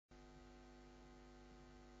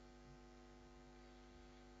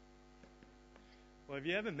Well, have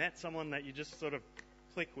you ever met someone that you just sort of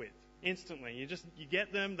click with instantly? You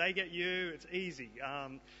get them, they get you, it's easy.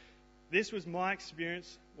 This was my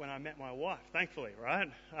experience when I met my wife, thankfully, right?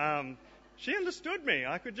 She understood me.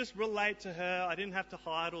 I could just relate to her. I didn't have to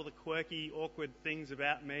hide all the quirky, awkward things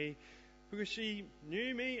about me because she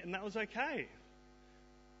knew me and that was okay.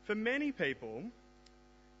 For many people,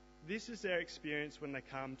 this is their experience when they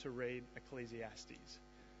come to read Ecclesiastes.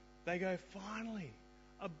 They go, finally,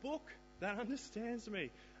 a book that understands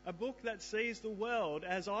me, a book that sees the world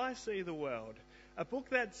as I see the world, a book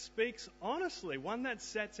that speaks honestly, one that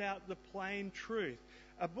sets out the plain truth,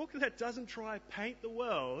 a book that doesn't try to paint the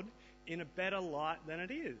world in a better light than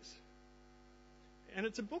it is. And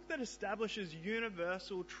it's a book that establishes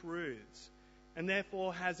universal truths and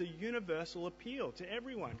therefore has a universal appeal to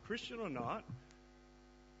everyone, Christian or not.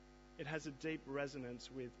 It has a deep resonance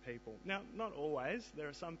with people. Now, not always. There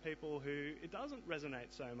are some people who it doesn't resonate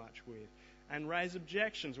so much with and raise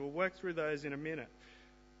objections. We'll work through those in a minute.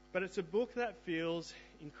 But it's a book that feels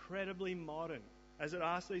incredibly modern as it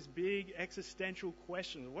asks these big existential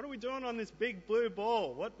questions. What are we doing on this big blue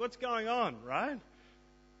ball? What's going on, right?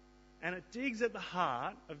 And it digs at the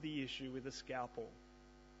heart of the issue with a scalpel.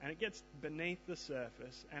 And it gets beneath the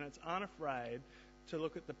surface and it's unafraid to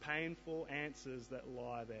look at the painful answers that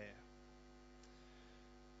lie there.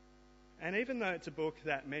 And even though it's a book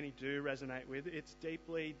that many do resonate with, it's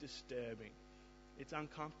deeply disturbing. It's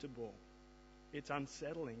uncomfortable. It's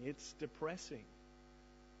unsettling. It's depressing.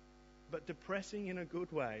 But depressing in a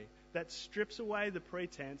good way that strips away the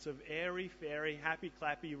pretense of airy-fairy,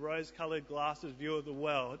 happy-clappy, rose-coloured glasses view of the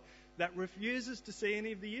world that refuses to see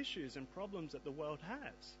any of the issues and problems that the world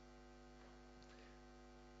has.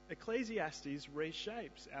 Ecclesiastes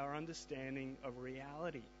reshapes our understanding of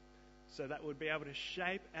reality so that we'd be able to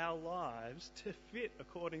shape our lives to fit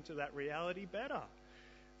according to that reality better.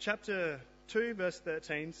 Chapter 2, verse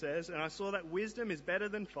 13 says, "And I saw that wisdom is better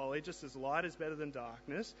than folly, just as light is better than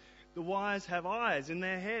darkness. The wise have eyes in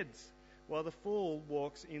their heads, while the fool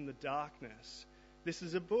walks in the darkness." This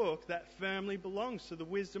is a book that firmly belongs to the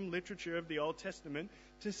wisdom literature of the Old Testament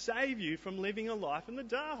to save you from living a life in the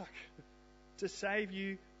dark, to save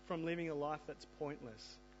you from living a life that's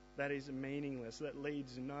pointless, that is meaningless, that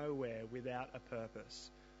leads nowhere without a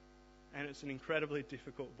purpose. And it's an incredibly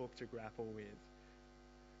difficult book to grapple with,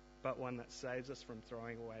 but one that saves us from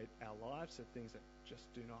throwing away our lives to things that just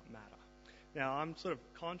do not matter. Now, I'm sort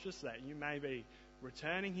of conscious that you may be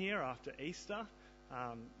returning here after Easter,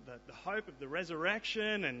 the hope of the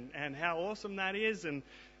resurrection and how awesome that is. And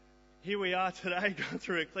here we are today going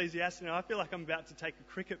through Ecclesiastes. Now, I feel like I'm about to take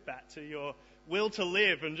a cricket bat to your will to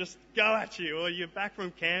live and just go at you. Or you're back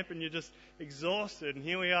from camp and you're just exhausted. And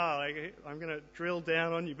here we are. Like, I'm going to drill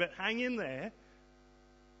down on you. But hang in there,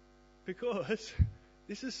 because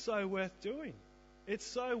this is so worth doing. It's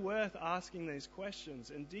so worth asking these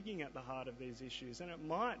questions and digging at the heart of these issues. And it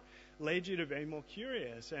might lead you to be more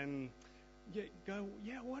curious and go,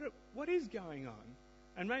 what is going on?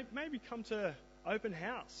 And maybe come to open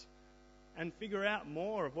house and figure out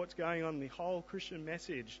more of what's going on in the whole Christian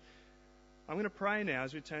message. I'm going to pray now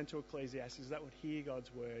as we turn to Ecclesiastes that would hear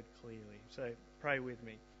God's word clearly. So pray with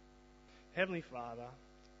me. Heavenly Father,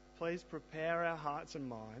 please prepare our hearts and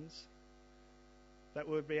minds that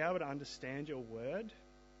we'll be able to understand your word,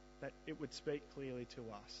 that it would speak clearly to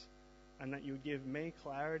us, and that you would give me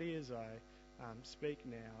clarity as I speak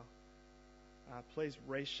now. Please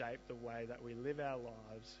reshape the way that we live our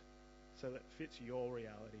lives so that it fits your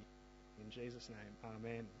reality. In Jesus' name,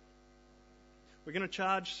 amen. We're going to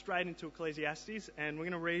charge straight into Ecclesiastes, and we're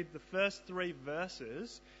going to read the first 3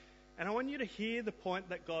 verses, and I want you to hear the point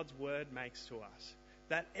that God's word makes to us,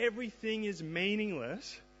 that everything is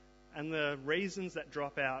meaningless and the reasons that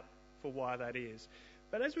drop out for why that is.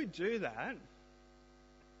 But as we do that,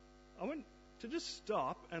 I want to just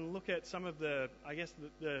stop and look at some of the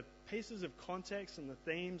pieces of context and the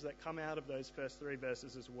themes that come out of those first 3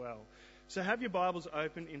 verses as well. So have your Bibles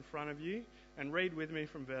open in front of you and read with me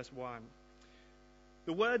from verse 1.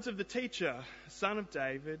 The words of the teacher, son of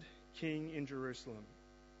David, king in Jerusalem.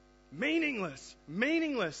 Meaningless,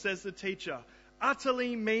 meaningless, says the teacher.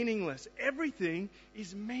 Utterly meaningless. Everything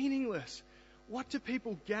is meaningless. What do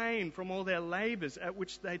people gain from all their labours at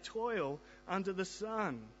which they toil under the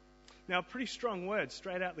sun? Now, pretty strong words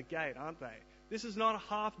straight out the gate, aren't they? This is not a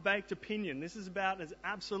half-baked opinion. This is about as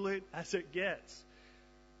absolute as it gets.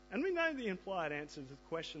 And we know the implied answer to the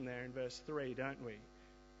question there in verse 3, don't we?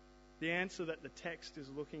 The answer that the text is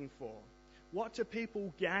looking for. What do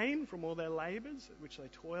people gain from all their labours at which they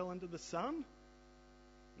toil under the sun?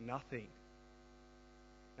 Nothing.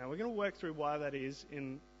 Now, we're going to work through why that is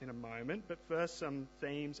in a moment, but first some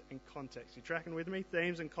themes and context. You tracking with me?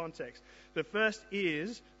 Themes and context. The first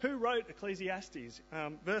is, who wrote Ecclesiastes?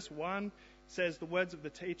 Verse 1 says, the words of the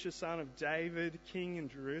teacher, son of David, king in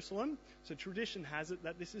Jerusalem. So tradition has it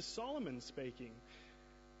that this is Solomon speaking.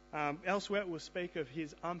 Elsewhere it will speak of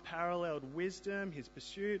his unparalleled wisdom, his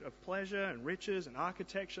pursuit of pleasure and riches and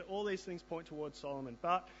architecture. All these things point towards Solomon.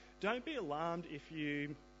 But don't be alarmed if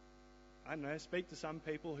you, speak to some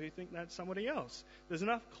people who think that's somebody else. There's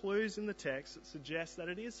enough clues in the text that suggest that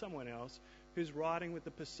it is someone else who's writing with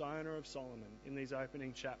the persona of Solomon in these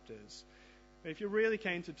opening chapters. If you're really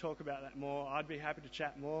keen to talk about that more, I'd be happy to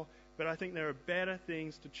chat more, but I think there are better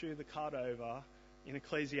things to chew the cud over in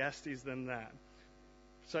Ecclesiastes than that.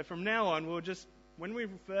 So from now on, when we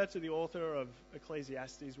refer to the author of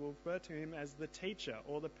Ecclesiastes, we'll refer to him as the teacher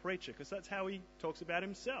or the preacher, because that's how he talks about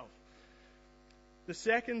himself. The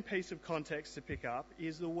second piece of context to pick up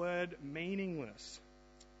is the word meaningless.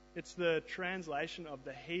 It's the translation of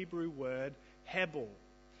the Hebrew word hebel.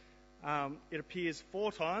 It appears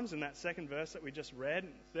 4 times in that second verse that we just read,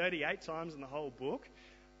 38 times in the whole book,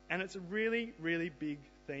 and it's a really, really big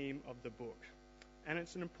theme of the book. And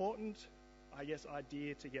it's an important,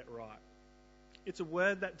 idea to get right. It's a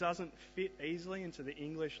word that doesn't fit easily into the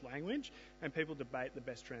English language, and people debate the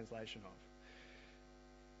best translation of.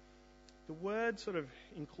 The word sort of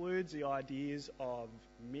includes the ideas of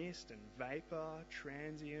mist and vapour,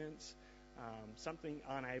 transience, something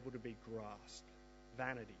unable to be grasped,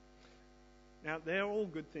 vanity. Now, they're all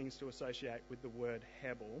good things to associate with the word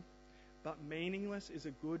hebel, but meaningless is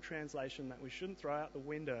a good translation that we shouldn't throw out the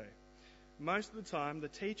window. Most of the time, the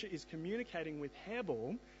teacher is communicating with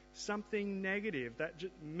hebel something negative that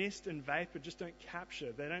mist and vapour just don't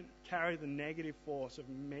capture. They don't carry the negative force of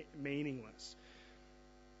meaningless.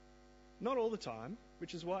 Not all the time,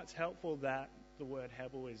 which is why it's helpful that the word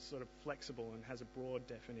hebel is sort of flexible and has a broad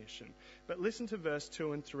definition. But listen to verse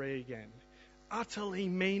 2 and 3 again. Utterly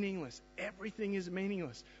meaningless. Everything is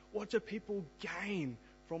meaningless. What do people gain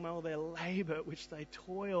from all their labour which they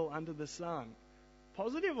toil under the sun?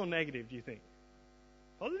 Positive or negative, do you think?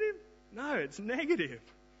 Positive? No, it's negative.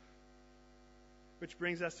 Which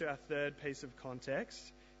brings us to our third piece of context,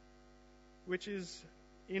 which is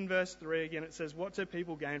in verse 3 again. It says, what do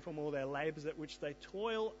people gain from all their labours at which they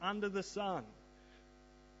toil under the sun?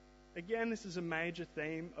 Again, this is a major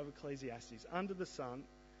theme of Ecclesiastes. Under the sun.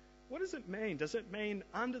 What does it mean? Does it mean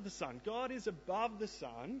under the sun? God is above the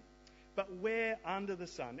sun, but we're under the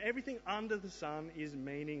sun. Everything under the sun is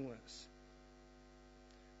meaningless.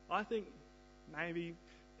 I think maybe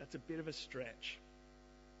that's a bit of a stretch.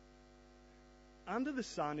 Under the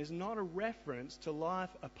sun is not a reference to life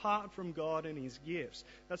apart from God and his gifts.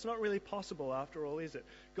 That's not really possible after all, is it?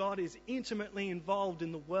 God is intimately involved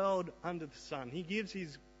in the world under the sun. He gives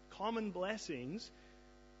his common blessings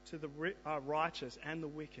to the righteous and the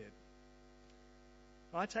wicked.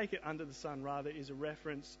 I take it under the sun rather is a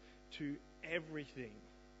reference to everything.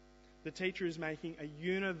 The teacher is making a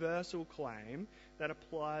universal claim that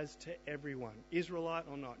applies to everyone, Israelite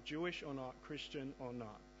or not, Jewish or not, Christian or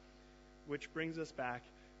not. Which brings us back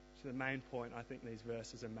to the main point I think these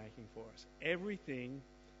verses are making for us. Everything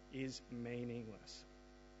is meaningless.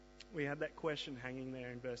 We had that question hanging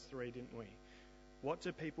there in verse 3, didn't we? What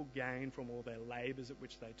do people gain from all their labours at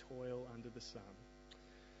which they toil under the sun?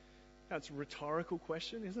 That's a rhetorical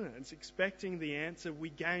question, isn't it? It's expecting the answer, we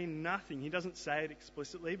gain nothing. He doesn't say it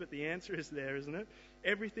explicitly, but the answer is there, isn't it?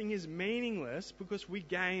 Everything is meaningless because we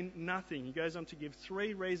gain nothing. He goes on to give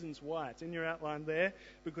 3 reasons why. It's in your outline there.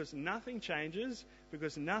 Because nothing changes,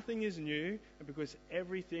 because nothing is new, and because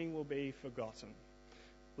everything will be forgotten.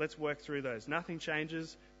 Let's work through those. Nothing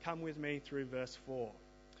changes. Come with me through verse 4.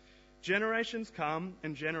 Generations come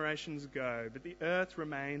and generations go, but the earth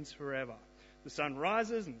remains forever. The sun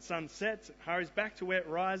rises and the sun sets, it hurries back to where it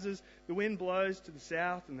rises. The wind blows to the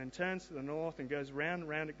south and then turns to the north and goes round and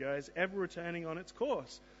round it goes, ever returning on its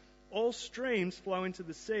course. All streams flow into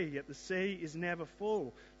the sea, yet the sea is never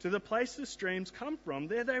full. To the place the streams come from,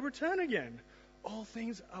 there they return again. All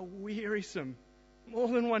things are wearisome, more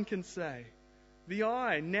than one can say. The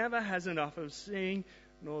eye never has enough of seeing,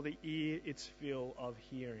 nor the ear its fill of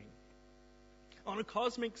hearing. On a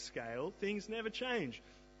cosmic scale, things never change.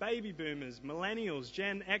 Baby boomers, millennials,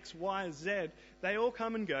 Gen X, Y, Z, they all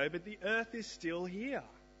come and go, but the earth is still here.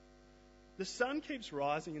 The sun keeps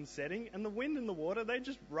rising and setting, and the wind and the water, they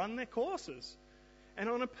just run their courses. And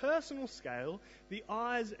on a personal scale, the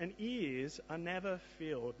eyes and ears are never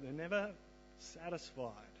filled. They're never satisfied.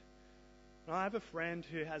 I have a friend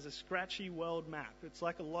who has a scratchy world map. It's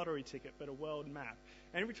like a lottery ticket, but a world map.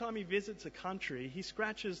 And every time he visits a country, he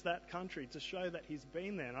scratches that country to show that he's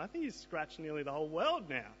been there. And I think he's scratched nearly the whole world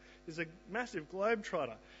now. He's a massive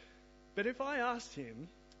globetrotter. But if I asked him,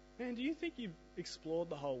 man, do you think you've explored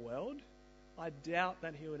the whole world? I doubt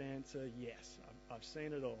that he would answer, yes, I've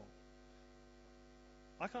seen it all.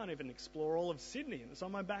 I can't even explore all of Sydney, and it's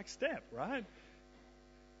on my back step, right?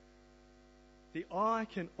 The eye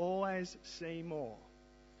can always see more.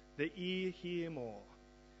 The ear hear more.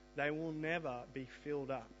 They will never be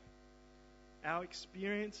filled up. Our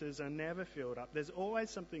experiences are never filled up. There's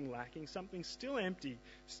always something lacking, something still empty,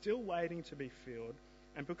 still waiting to be filled.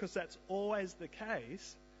 And because that's always the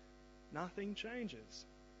case, nothing changes.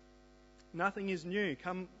 Nothing is new.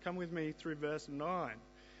 Come with me through verse 9.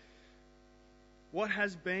 What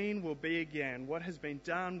has been will be again. What has been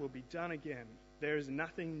done will be done again. There is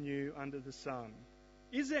nothing new under the sun.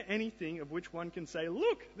 Is there anything of which one can say,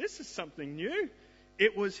 look, this is something new?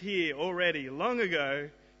 It was here already, long ago.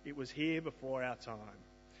 It was here before our time.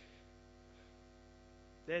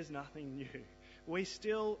 There's nothing new. We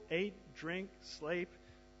still eat, drink, sleep,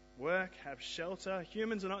 work, have shelter.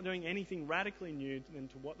 Humans are not doing anything radically new than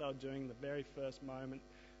to what they were doing the very first moment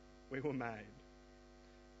we were made.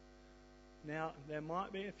 Now, there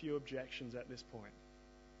might be a few objections at this point,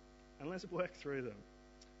 and let's work through them.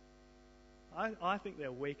 I think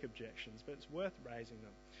they're weak objections, but it's worth raising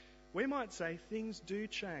them. We might say things do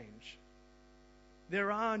change.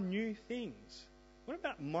 There are new things. What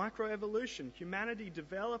about microevolution, humanity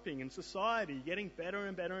developing and society getting better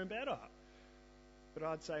and better and better? But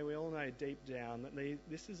I'd say we all know deep down that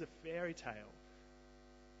this is a fairy tale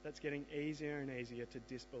that's getting easier and easier to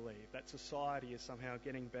disbelieve, that society is somehow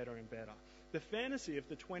getting better and better. The fantasy of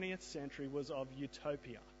the 20th century was of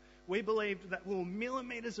utopia. We believed that we were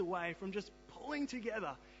millimeters away from just pulling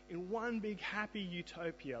together in one big happy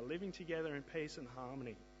utopia, living together in peace and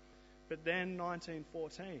harmony. But then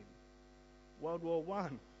 1914, World War I.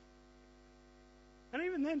 And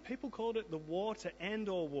even then, people called it the war to end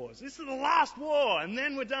all wars. This is the last war, and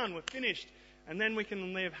then we're done, we're finished, and then we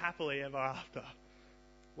can live happily ever after.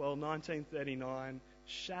 Well, 1939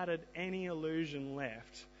 shattered any illusion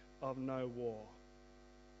left of no war.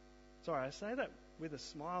 Sorry, I say that with a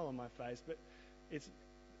smile on my face, but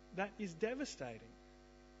that is devastating.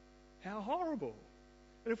 How horrible.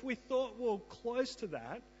 And if we thought we were close to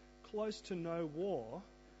that, close to no war,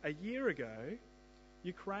 a year ago,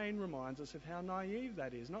 Ukraine reminds us of how naive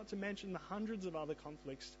that is, not to mention the hundreds of other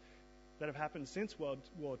conflicts that have happened since World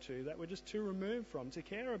War II that we're just too removed from to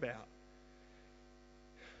care about.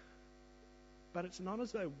 But it's not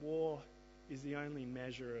as though war is the only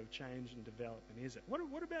measure of change and development, is it?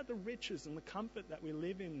 What about the riches and the comfort that we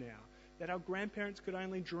live in now, that our grandparents could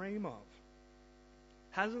only dream of?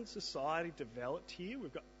 Hasn't society developed here?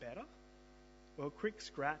 We've got better? Well, a quick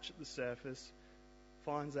scratch at the surface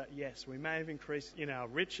finds that, yes, we may have increased in our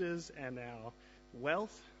riches and our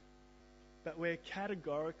wealth, but we're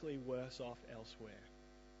categorically worse off elsewhere.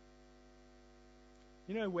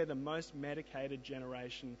 You know, we're the most medicated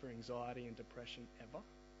generation for anxiety and depression ever,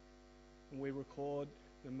 and we record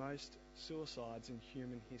the most suicides in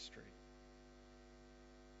human history.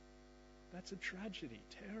 That's a tragedy,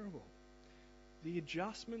 terrible. The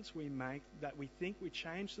adjustments we make, that we think we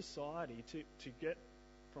change society to get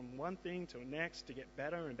from one thing to the next, to get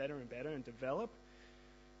better and better and better and develop,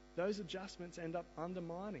 those adjustments end up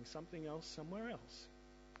undermining something else somewhere else.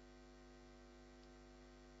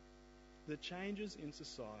 The changes in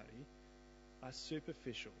society are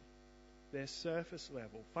superficial. They're surface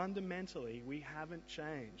level. Fundamentally, we haven't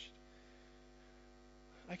changed.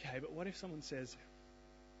 Okay, but what if someone says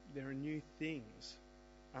there are new things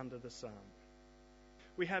under the sun?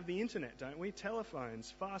 We have the internet, don't we?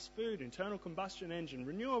 Telephones, fast food, internal combustion engine,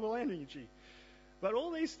 renewable energy. But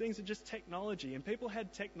all these things are just technology, and people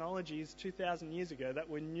had technologies 2,000 years ago that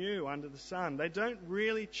were new under the sun. They don't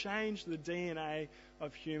really change the DNA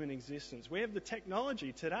of human existence. We have the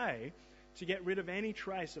technology today to get rid of any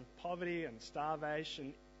trace of poverty and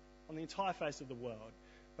starvation on the entire face of the world,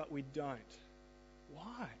 but we don't.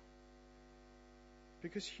 Why?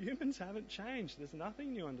 Because humans haven't changed. There's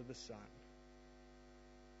nothing new under the sun.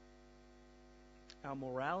 Our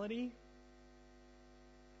morality,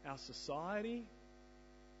 our society,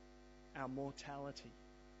 our mortality.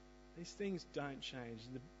 These things don't change.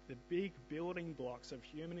 The big building blocks of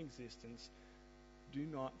human existence do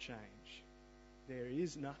not change. There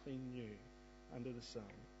is nothing new under the sun.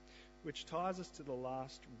 Which ties us to the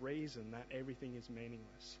last reason that everything is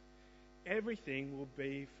meaningless. Everything will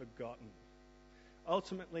be forgotten.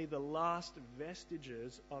 Ultimately, the last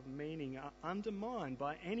vestiges of meaning are undermined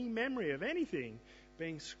by any memory of anything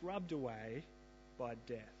being scrubbed away by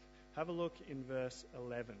death. Have a look in verse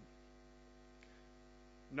 11.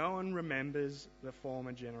 No one remembers the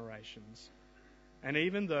former generations, and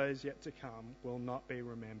even those yet to come will not be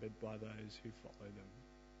remembered by those who follow them.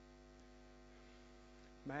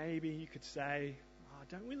 Maybe you could say,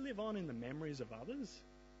 don't we live on in the memories of others?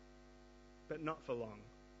 But not for long.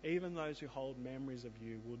 Even those who hold memories of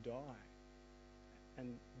you will die,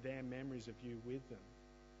 and their memories of you with them.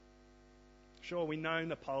 Sure, we know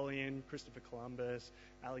Napoleon, Christopher Columbus,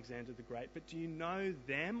 Alexander the Great, but do you know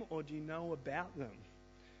them or do you know about them?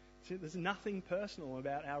 See, there's nothing personal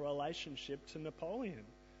about our relationship to Napoleon.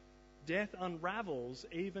 Death unravels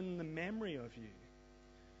even the memory of you.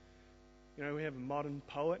 You know, we have a modern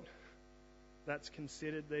poet that's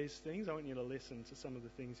considered these things. I want you to listen to some of the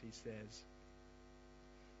things he says.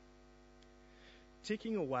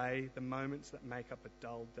 Ticking away the moments that make up a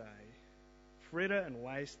dull day, fritter and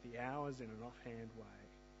waste the hours in an offhand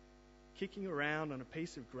way, kicking around on a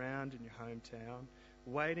piece of ground in your hometown,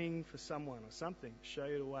 waiting for someone or something to show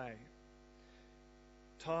you the way.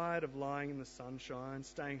 Tired of lying in the sunshine,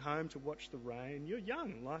 staying home to watch the rain. You're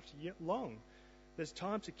young, life's yet long. There's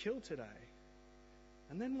time to kill today.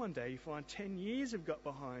 And then one day you find 10 years have got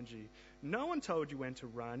behind you. No one told you when to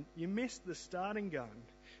run. You missed the starting gun.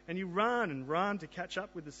 And you run and run to catch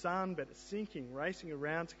up with the sun, but it's sinking, racing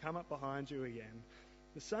around to come up behind you again.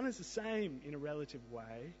 The sun is the same in a relative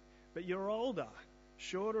way, but you're older,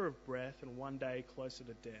 shorter of breath, and one day closer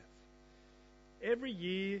to death. Every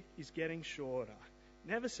year is getting shorter.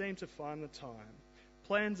 Never seem to find the time.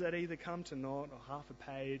 Plans that either come to naught or half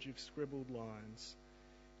a page of scribbled lines.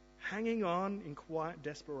 Hanging on in quiet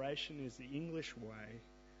desperation is the English way.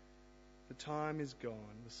 The time is gone.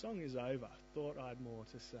 The song is over. Thought I'd more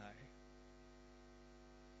to say.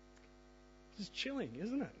 This is chilling,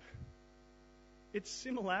 isn't it? Its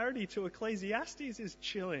similarity to Ecclesiastes is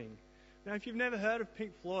chilling. Now, if you've never heard of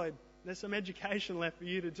Pink Floyd, there's some education left for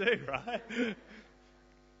you to do, right?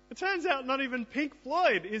 It turns out not even Pink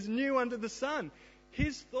Floyd is new under the sun.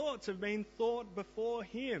 His thoughts have been thought before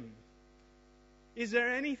him. Is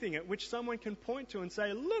there anything at which someone can point to and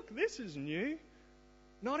say, look, this is new?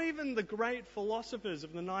 Not even the great philosophers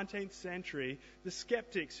of the 19th century, the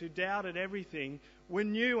skeptics who doubted everything, were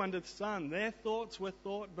new under the sun. Their thoughts were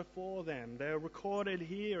thought before them. They are recorded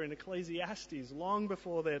here in Ecclesiastes long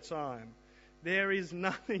before their time. There is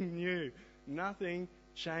nothing new. Nothing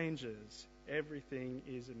changes. Everything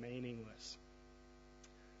is meaningless.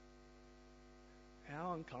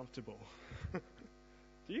 How uncomfortable.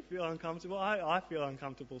 Do you feel uncomfortable? I feel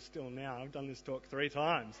uncomfortable still now. I've done this talk 3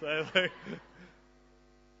 times. So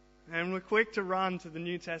and we're quick to run to the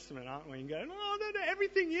New Testament, aren't we? And go, no,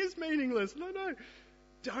 everything is meaningless. No,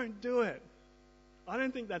 don't do it. I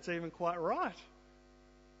don't think that's even quite right.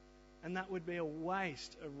 And that would be a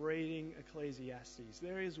waste of reading Ecclesiastes.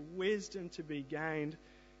 There is wisdom to be gained,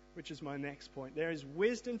 which is my next point. There is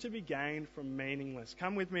wisdom to be gained from meaningless.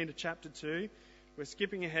 Come with me to chapter 2. We're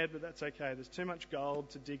skipping ahead, but that's okay. There's too much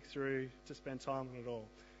gold to dig through to spend time on it all.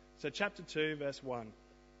 So chapter 2, verse 1.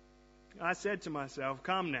 I said to myself,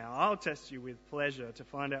 come now, I'll test you with pleasure to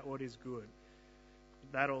find out what is good.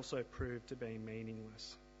 That also proved to be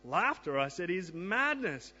meaningless. Laughter, I said, is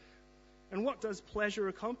madness. And what does pleasure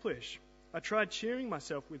accomplish? I tried cheering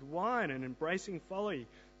myself with wine and embracing folly,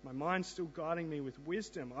 my mind still guiding me with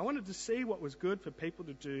wisdom. I wanted to see what was good for people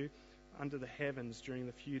to do under the heavens during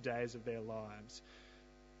the few days of their lives.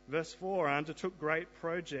 Verse 4, I undertook great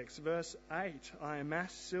projects. Verse 8, I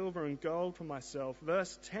amassed silver and gold for myself.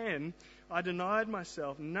 Verse 10, I denied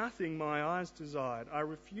myself nothing my eyes desired. I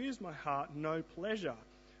refused my heart no pleasure.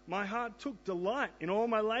 My heart took delight in all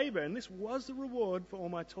my labour, and this was the reward for all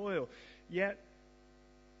my toil. Yet,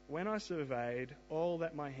 when I surveyed all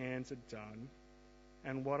that my hands had done,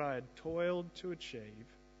 and what I had toiled to achieve,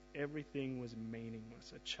 everything was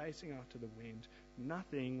meaningless, a chasing after the wind.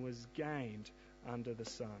 Nothing was gained under the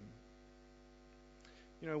sun.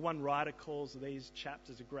 You know, one writer calls these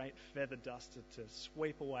chapters a great feather duster to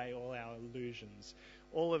sweep away all our illusions,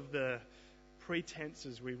 all of the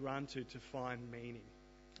pretenses we run to find meaning.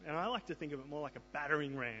 And I like to think of it more like a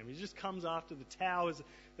battering ram. He just comes after the towers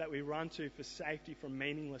that we run to for safety from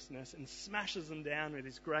meaninglessness and smashes them down with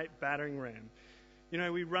his great battering ram. You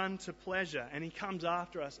know, we run to pleasure and he comes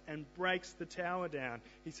after us and breaks the tower down.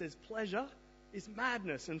 He says pleasure is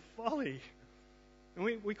madness and folly.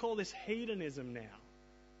 And we call this hedonism now.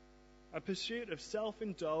 A pursuit of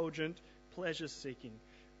self-indulgent pleasure-seeking.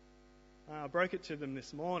 I broke it to them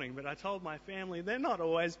this morning, but I told my family they're not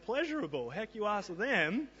always pleasurable. Heck, you ask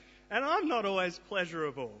them, And I'm not always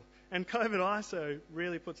pleasurable. And COVID ISO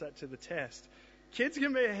really puts that to the test. Kids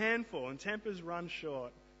can be a handful and tempers run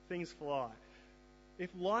short. Things fly. If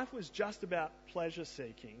life was just about pleasure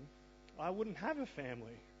seeking, I wouldn't have a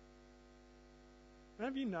family. And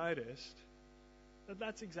have you noticed that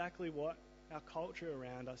that's exactly what our culture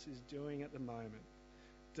around us is doing at the moment?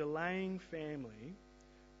 Delaying family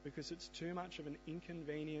because it's too much of an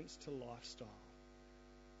inconvenience to lifestyle.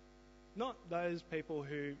 Not those people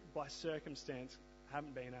who, by circumstance,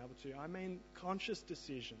 haven't been able to. I mean conscious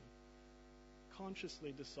decision.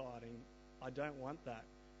 Consciously deciding, I don't want that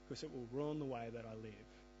because it will ruin the way that I live.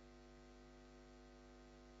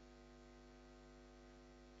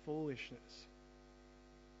 Foolishness.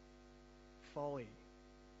 Folly.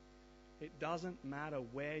 It doesn't matter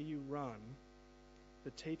where you run,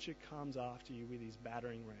 the teacher comes after you with his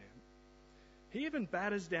battering ram. He even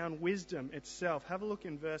batters down wisdom itself. Have a look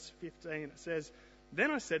in verse 15. It says, "Then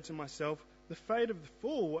I said to myself, the fate of the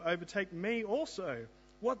fool will overtake me also.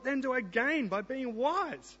 What then do I gain by being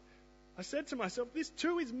wise? I said to myself, this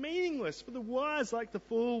too is meaningless, for the wise, like the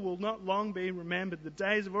fool, will not long be remembered. The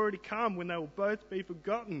days have already come when they will both be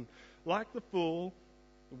forgotten. Like the fool,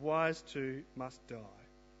 the wise too must die."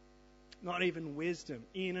 Not even wisdom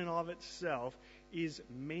in and of itself is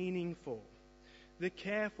meaningful. The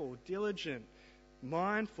careful, diligent,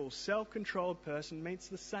 mindful, self-controlled person meets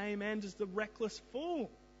the same end as the reckless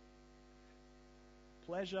fool.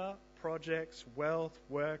 Pleasure, projects, wealth,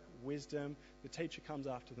 work, wisdom, the teacher comes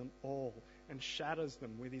after them all and shatters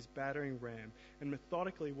them with his battering ram and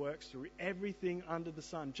methodically works through everything under the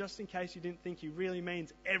sun, just in case you didn't think he really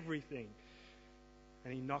means everything.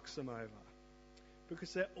 And he knocks them over.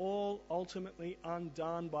 Because they're all ultimately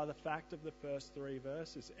undone by the fact of the first three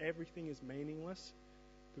verses. Everything is meaningless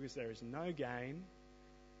because there is no gain,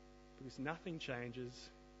 because nothing changes,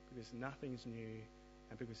 because nothing's new,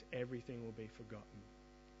 and because everything will be forgotten.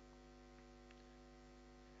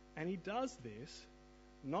 And he does this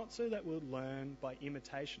not so that we'll learn by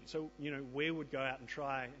imitation. So, we would go out and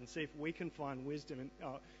try and see if we can find wisdom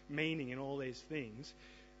and meaning in all these things.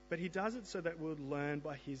 But he does it so that we'll learn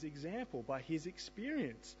by his example, by his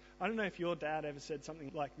experience. I don't know if your dad ever said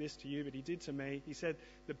something like this to you, but he did to me. He said,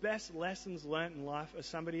 the best lessons learnt in life are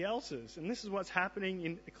somebody else's. And this is what's happening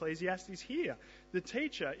in Ecclesiastes here. The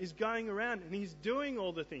teacher is going around and he's doing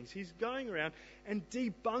all the things. He's going around and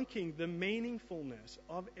debunking the meaningfulness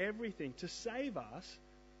of everything to save us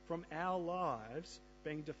from our lives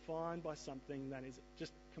being defined by something that is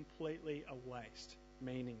just completely a waste,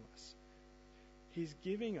 meaningless. He's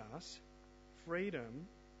giving us freedom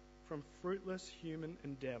from fruitless human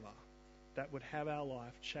endeavour that would have our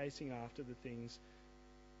life chasing after the things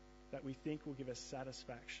that we think will give us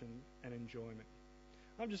satisfaction and enjoyment.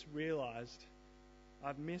 I've just realised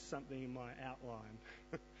I've missed something in my outline.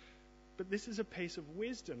 But this is a piece of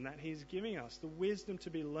wisdom that he's giving us, the wisdom to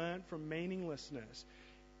be learnt from meaninglessness.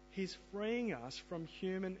 He's freeing us from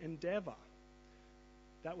human endeavour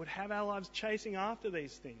that would have our lives chasing after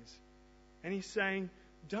these things. And he's saying,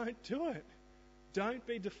 don't do it. Don't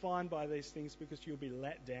be defined by these things because you'll be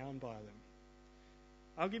let down by them.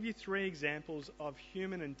 I'll give you 3 examples of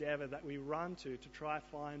human endeavour that we run to try to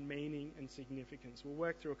find meaning and significance. We'll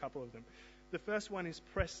work through a couple of them. The first one is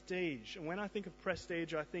prestige. And when I think of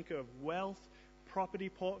prestige, I think of wealth, property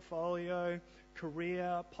portfolio,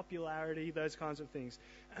 career, popularity, those kinds of things.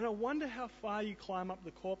 And I wonder how far you climb up the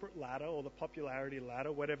corporate ladder or the popularity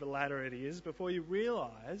ladder, whatever ladder it is, before you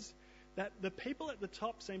realise that the people at the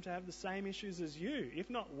top seem to have the same issues as you, if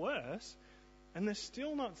not worse, and they're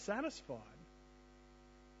still not satisfied.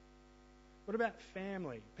 What about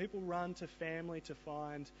family? People run to family to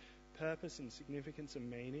find purpose and significance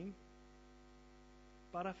and meaning.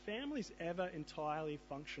 But are families ever entirely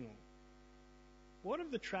functional? What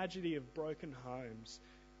of the tragedy of broken homes,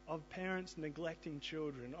 of parents neglecting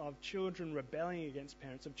children, of children rebelling against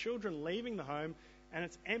parents, of children leaving the home and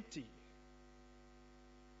it's empty?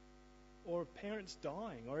 Or of parents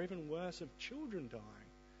dying, or even worse, of children dying.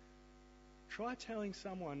 Try telling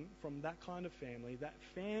someone from that kind of family that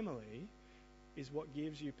family is what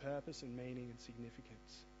gives you purpose and meaning and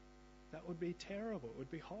significance. That would be terrible. It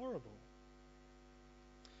would be horrible.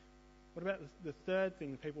 What about the third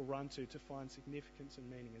thing people run to find significance and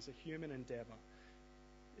meaning as a human endeavour?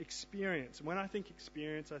 Experience. When I think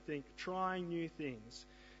experience, I think trying new things.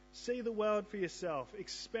 See the world for yourself.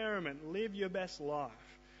 Experiment. Live your best life.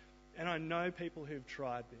 And I know people who've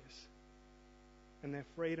tried this. And their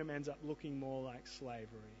freedom ends up looking more like slavery.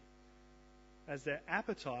 As their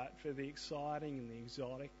appetite for the exciting and the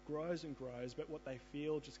exotic grows and grows, but what they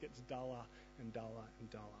feel just gets duller and duller and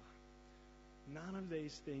duller. None of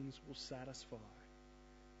these things will satisfy.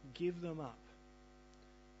 give them up.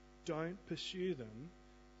 Don't pursue them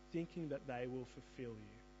thinking that they will fulfill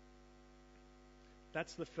you.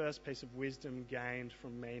 That's the first piece of wisdom gained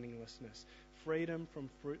from meaninglessness. Freedom from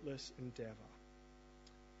fruitless endeavour.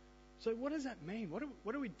 So what does that mean?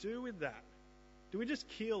 What do we do with that? Do we just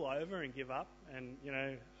keel over and give up and,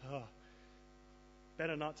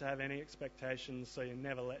 better not to have any expectations so you're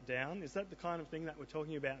never let down? Is that the kind of thing that we're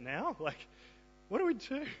talking about now? What do we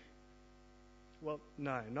do? Well,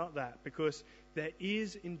 no, not that, because there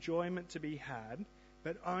is enjoyment to be had,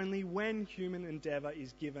 but only when human endeavour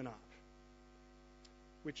is given up,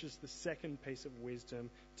 which is the second piece of wisdom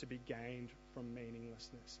to be gained from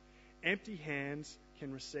meaninglessness. Empty hands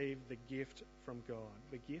can receive the gift from God,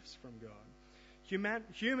 the gifts from God.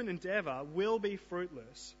 Human endeavour will be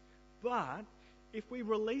fruitless, but if we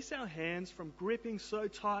release our hands from gripping so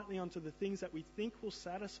tightly onto the things that we think will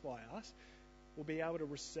satisfy us, we'll be able to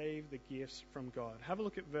receive the gifts from God. Have a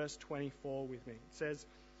look at verse 24 with me. It says,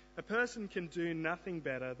 "A person can do nothing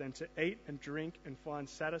better than to eat and drink and find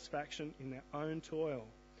satisfaction in their own toil.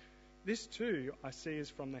 This too I see is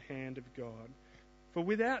from the hand of God. For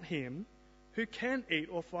without him, who can eat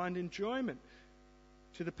or find enjoyment?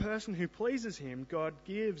 To the person who pleases him, God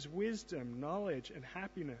gives wisdom, knowledge, and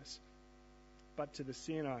happiness. But to the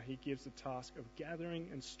sinner, he gives the task of gathering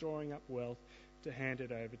and storing up wealth to hand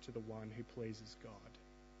it over to the one who pleases God."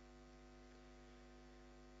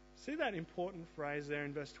 See that important phrase there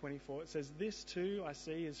in verse 24? It says, "This too I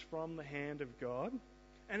see is from the hand of God."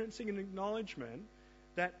 And it's an acknowledgement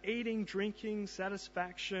that eating, drinking,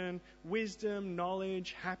 satisfaction, wisdom,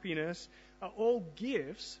 knowledge, happiness are all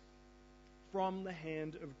gifts from the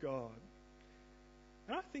hand of God.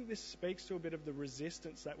 And I think this speaks to a bit of the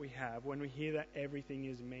resistance that we have when we hear that everything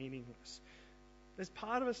is meaningless. There's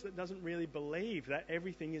part of us that doesn't really believe that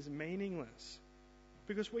everything is meaningless,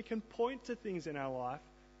 because we can point to things in our life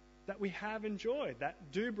that we have enjoyed,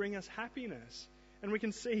 that do bring us happiness. And we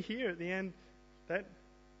can see here at the end that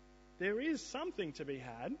there is something to be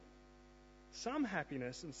had, some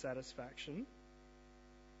happiness and satisfaction.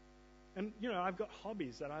 And, I've got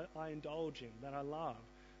hobbies that I indulge in, that I love.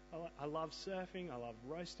 I love surfing, I love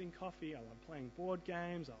roasting coffee, I love playing board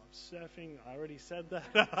games, I love surfing. I already said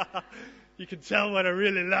that. You can tell what I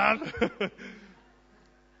really love.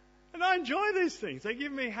 And I enjoy these things. They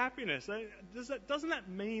give me happiness. Doesn't that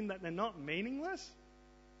mean that they're not meaningless?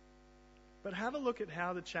 But have a look at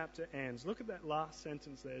how the chapter ends. Look at that last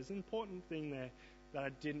sentence there. There's an important thing there that I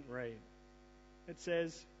didn't read. It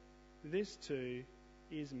says, "This too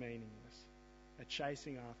is meaningless, a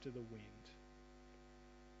chasing after the wind."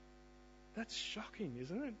 That's shocking,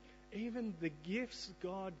 isn't it? Even the gifts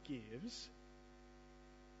God gives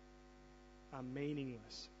are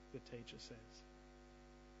meaningless, the teacher says.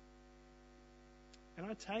 And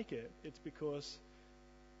I take it's because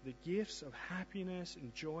the gifts of happiness,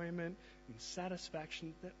 enjoyment, and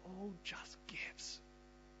satisfaction, they're all just gifts,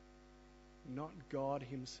 not God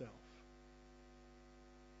himself.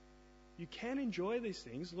 You can enjoy these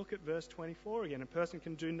things. Look at verse 24 again. "A person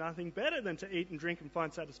can do nothing better than to eat and drink and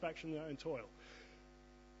find satisfaction in their own toil."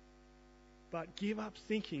 But give up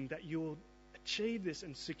thinking that you will achieve this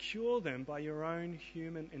and secure them by your own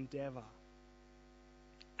human endeavour.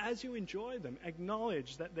 As you enjoy them,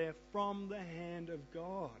 acknowledge that they're from the hand of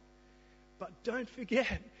God. But don't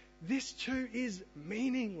forget, this too is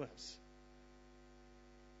meaningless.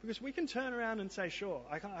 Because we can turn around and say, sure,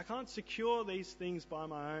 I can't secure these things by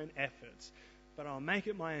my own efforts, but I'll make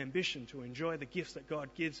it my ambition to enjoy the gifts that God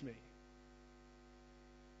gives me.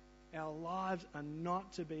 Our lives are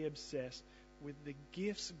not to be obsessed with the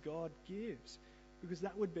gifts God gives, because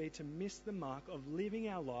that would be to miss the mark of living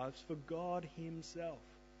our lives for God himself.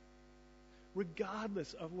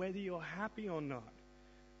 Regardless of whether you're happy or not,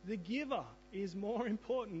 the giver is more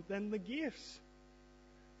important than the gifts.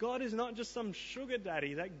 God is not just some sugar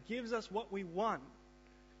daddy that gives us what we want.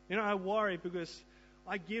 I worry because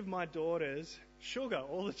I give my daughters sugar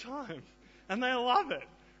all the time, and they love it.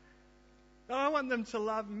 And I want them to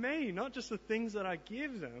love me, not just the things that I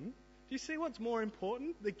give them. Do you see what's more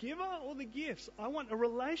important, the giver or the gifts? I want a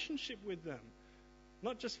relationship with them,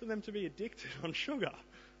 not just for them to be addicted on sugar.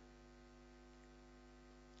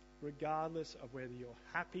 Regardless of whether you're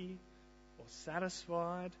happy or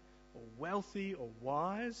satisfied or wealthy or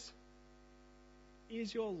wise,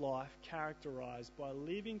 is your life characterized by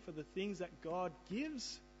living for the things that God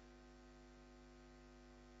gives,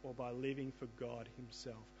 or by living for God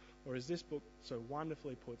himself? Or as this book so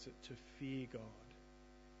wonderfully puts it, to fear God?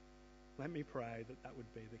 Let me pray that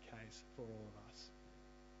would be the case for all of us.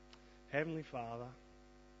 Heavenly Father,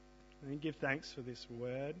 let me give thanks for this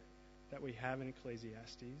word that we have in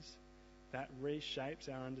Ecclesiastes. that reshapes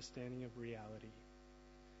our understanding of reality.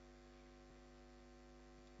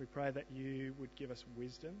 We pray that you would give us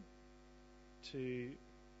wisdom to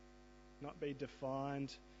not be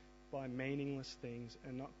defined by meaningless things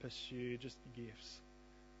and not pursue just gifts.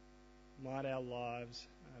 Might our lives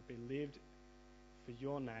be lived for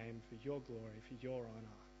your name, for your glory, for your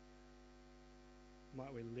honour.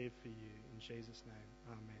 Might we live for you. In Jesus' name,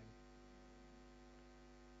 amen.